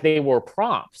like they were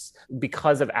props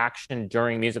because of action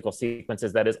during musical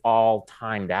sequences that is all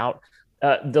timed out.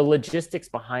 The logistics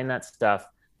behind that stuff,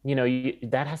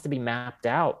 that has to be mapped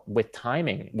out with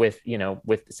timing, with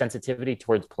sensitivity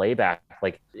towards playback.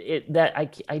 Like I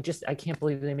can't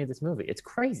believe they made this movie. It's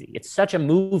crazy. It's such a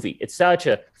movie. It's such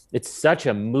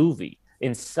a movie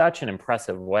in such an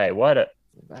impressive way. What a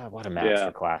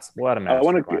masterclass. What a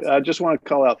masterclass. I just want to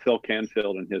call out Phil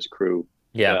Canfield and his crew.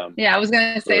 Yeah. I was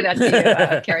going to say that to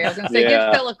you, Kerry. I was going to say,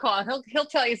 give Phil a call. He'll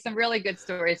tell you some really good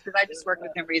stories, because I just worked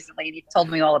with him recently and he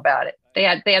told me all about it. They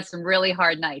had some really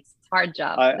hard nights. Hard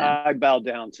job. I bow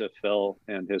down to Phil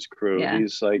and his crew. Yeah.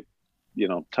 He's like,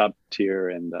 top tier,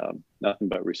 and nothing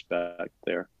but respect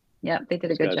there. Yeah, they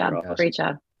did a good job. Awesome. Great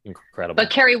job. Incredible. But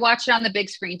Kerry, watch it on the big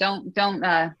screen. Don't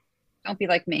be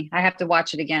like me. I have to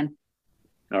watch it again.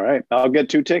 All right, I'll get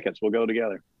 2 tickets. We'll go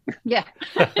together. Yeah.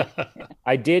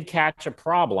 I did catch a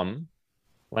problem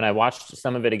when I watched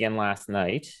some of it again last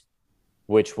night,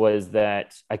 which was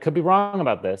that, I could be wrong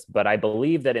about this, but I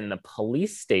believe that in the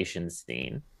police station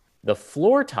scene, the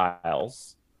floor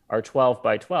tiles are 12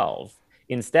 by 12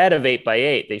 instead of 8 by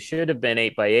 8. They should have been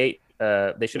 8 by 8.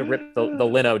 They should have ripped the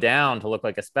lino down to look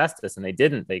like asbestos, and they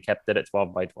didn't. They kept it at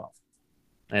 12 by 12,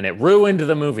 and it ruined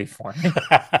the movie for me.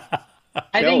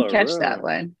 I didn't catch that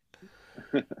one.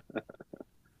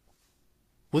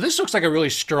 Well, this looks like a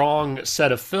really strong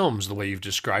set of films, the way you've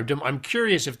described them. I'm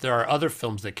curious if there are other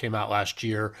films that came out last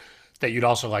year that you'd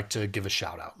also like to give a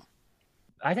shout out.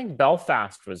 I think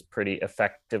Belfast was pretty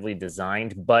effectively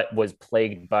designed, but was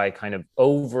plagued by kind of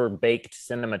over-baked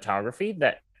cinematography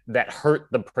that hurt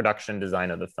the production design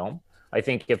of the film. I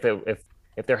think if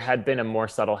there had been a more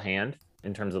subtle hand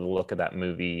in terms of the look of that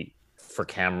movie for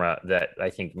camera, that I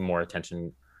think more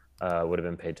attention would have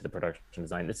been paid to the production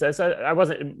design.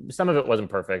 Some of it wasn't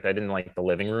perfect. I didn't like the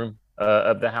living room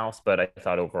of the house, but I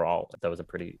thought overall that was a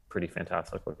pretty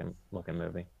fantastic looking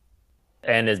movie.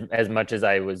 And as much as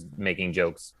I was making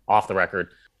jokes off the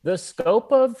record, the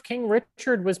scope of King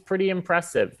Richard was pretty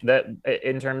impressive. That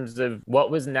in terms of what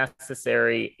was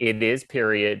necessary, it is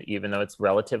period, even though it's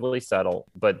relatively subtle.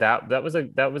 But that was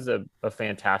a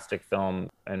fantastic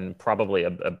film, and probably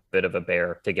a bit of a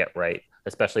bear to get right,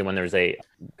 especially when there's a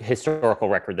historical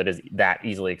record that is that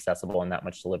easily accessible and that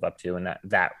much to live up to, and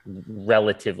that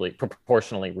relatively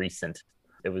proportionally recent.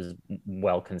 It was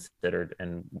well considered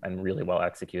and really well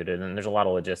executed. And there's a lot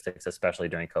of logistics, especially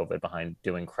during COVID, behind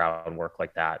doing crowd work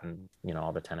like that, and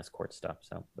all the tennis court stuff.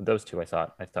 So those two I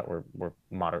thought were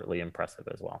moderately impressive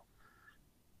as well.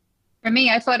 For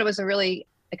me, I thought it was a really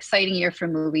exciting year for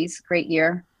movies. Great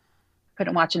year.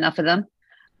 Couldn't watch enough of them.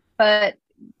 But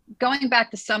going back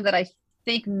to some that I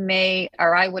think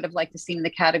I would have liked to see in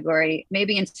the category,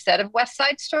 maybe instead of West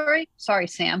Side Story. Sorry,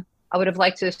 Sam. I would have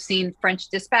liked to have seen French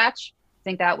Dispatch. I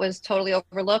think that was totally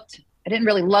overlooked. I didn't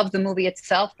really love the movie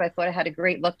itself, but I thought it had a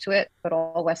great look to it, but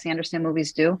all Wes Anderson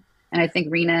movies do. And I think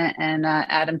Rena and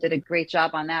Adam did a great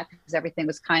job on that because everything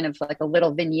was kind of like a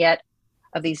little vignette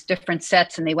of these different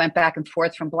sets, and they went back and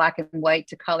forth from black and white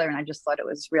to color. And I just thought it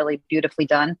was really beautifully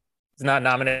done. It's not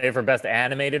nominated for Best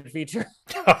Animated Feature?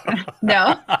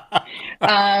 No.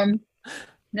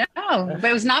 No, but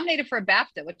it was nominated for a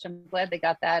BAFTA, which I'm glad they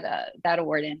got that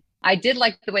award in. I did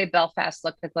like the way Belfast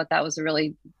looked. I thought that was a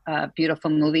really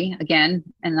beautiful movie again.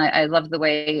 And I love the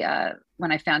way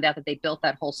when I found out that they built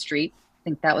that whole street. I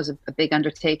think that was a big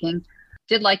undertaking.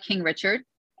 Did like King Richard.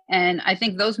 And I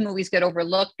think those movies get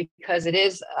overlooked because it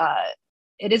is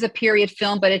a period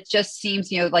film, but it just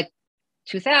seems, like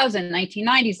 2000,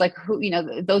 1990s, like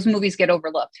those movies get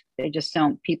overlooked. They just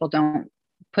people don't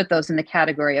put those in the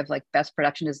category of like best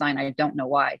production design. I don't know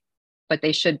why, but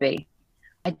they should be.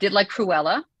 I did like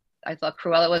Cruella. I thought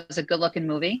Cruella was a good looking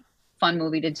movie, fun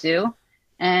movie to do.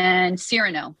 And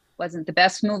Cyrano wasn't the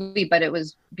best movie, but it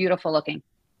was beautiful looking.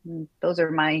 Those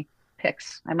are my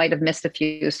picks. I might have missed a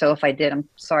few, so if I did, I'm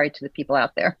sorry to the people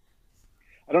out there.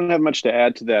 I don't have much to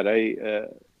add to that. I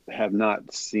have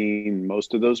not seen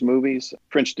most of those movies.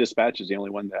 French Dispatch is the only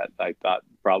one that I thought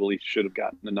probably should have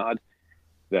gotten the nod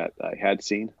that I had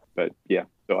seen. But yeah,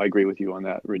 so I agree with you on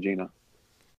that, Regina.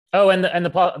 Oh, and the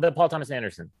Paul Thomas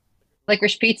Anderson.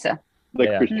 Licorice Pizza.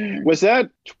 Was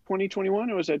that 2021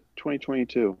 or was that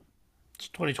 2022? It's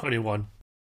 2021.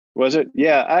 Was it?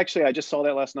 Yeah, actually, I just saw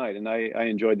that last night, and I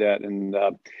enjoyed that. And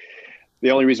the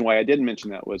only reason why I didn't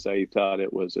mention that was I thought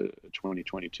it was a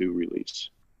 2022 release.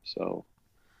 So.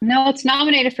 No, it's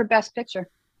nominated for Best Picture.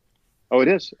 Oh, it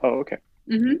is? Oh, okay.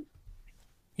 Mm-hmm.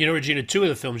 Regina, two of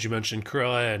the films you mentioned,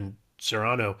 Cruella and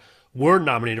Cyrano, were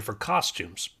nominated for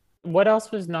costumes. What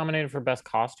else was nominated for Best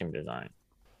Costume Design?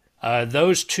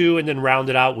 Those two, and then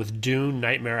rounded out with Dune,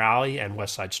 Nightmare Alley, and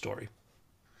West Side Story.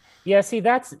 Yeah, see,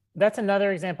 that's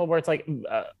another example where it's like,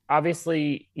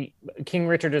 obviously, King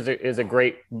Richard is a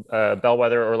great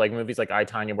bellwether, or like movies like I,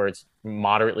 Tonya, where it's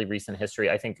moderately recent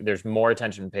history. I think there's more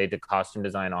attention paid to costume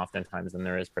design oftentimes than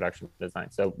there is production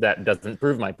design. So that doesn't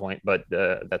prove my point, but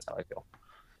that's how I feel.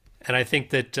 And I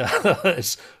think that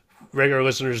as regular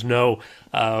listeners know,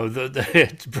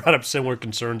 it brought up similar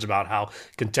concerns about how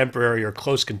contemporary or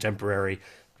close contemporary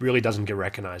really doesn't get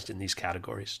recognized in these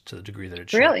categories to the degree that it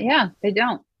should. Really? Yeah, they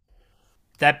don't.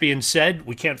 That being said,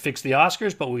 we can't fix the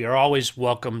Oscars, but we are always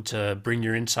welcome to bring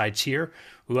your insights here.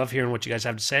 We love hearing what you guys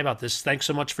have to say about this. Thanks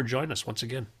so much for joining us once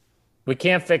again. We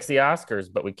can't fix the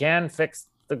Oscars, but we can fix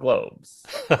the Globes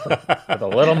with a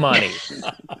little money.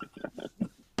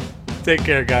 Take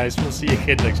care, guys. We'll see you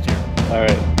again next year. All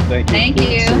right. Thank you. Thank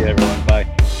you. See you, everyone. Bye.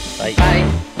 Bye. Bye.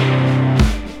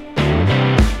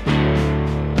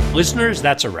 Listeners,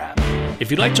 that's a wrap. If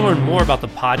you'd like to learn more about the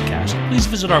podcast, please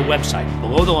visit our website,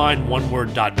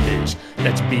 belowtheline.biz.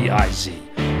 That's B-I-Z.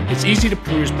 It's easy to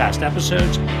peruse past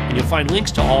episodes, and you'll find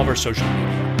links to all of our social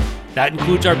media. That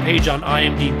includes our page on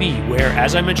IMDb, where,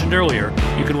 as I mentioned earlier,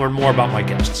 you can learn more about my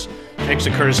guests. Thanks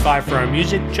to Curtis Five for our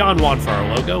music, John Wan for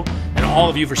our logo, and all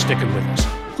of you for sticking with us.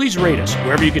 Please rate us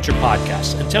wherever you get your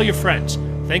podcasts, and tell your friends.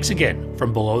 Thanks again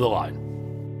from Below the Line.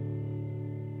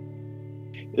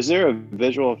 Is there a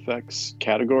visual effects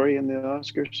category in the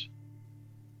Oscars?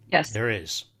 Yes. There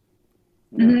is.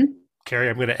 Mm-hmm. Kerry,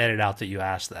 I'm going to edit out that you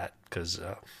asked that because,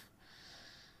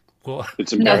 well,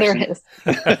 it's embarrassing. No, there is.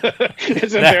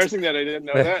 It's embarrassing that I didn't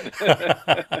know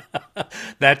that.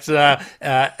 That's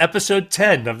episode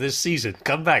 10 of this season.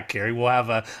 Come back, Kerry. We'll have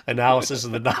an analysis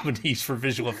of the nominees for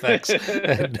visual effects,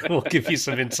 and we'll give you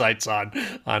some insights on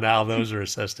how those are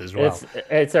assessed as well.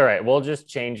 It's all right. We'll just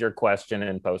change your question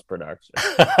in post-production.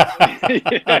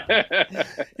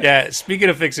 Yeah, speaking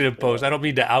of fixing in post, I don't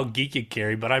mean to out-geek you,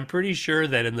 Kerry, but I'm pretty sure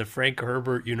that in the Frank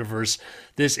Herbert universe,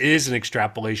 this is an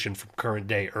extrapolation from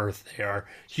current-day Earth.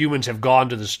 Humans have gone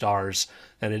to the stars,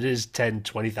 and it is 10,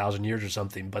 20,000 years or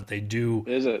something, but they do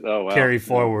carry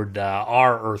forward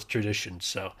our Earth tradition.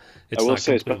 So it's I will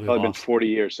say it's probably lost. Been 40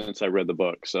 years since I read the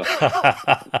book. So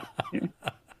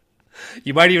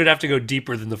you might even have to go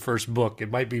deeper than the first book. It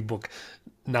might be book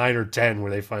 9 or 10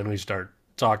 where they finally start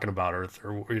talking about Earth,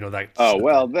 or that. Oh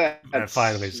well, that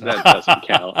finally that doesn't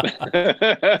count.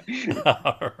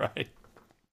 All right.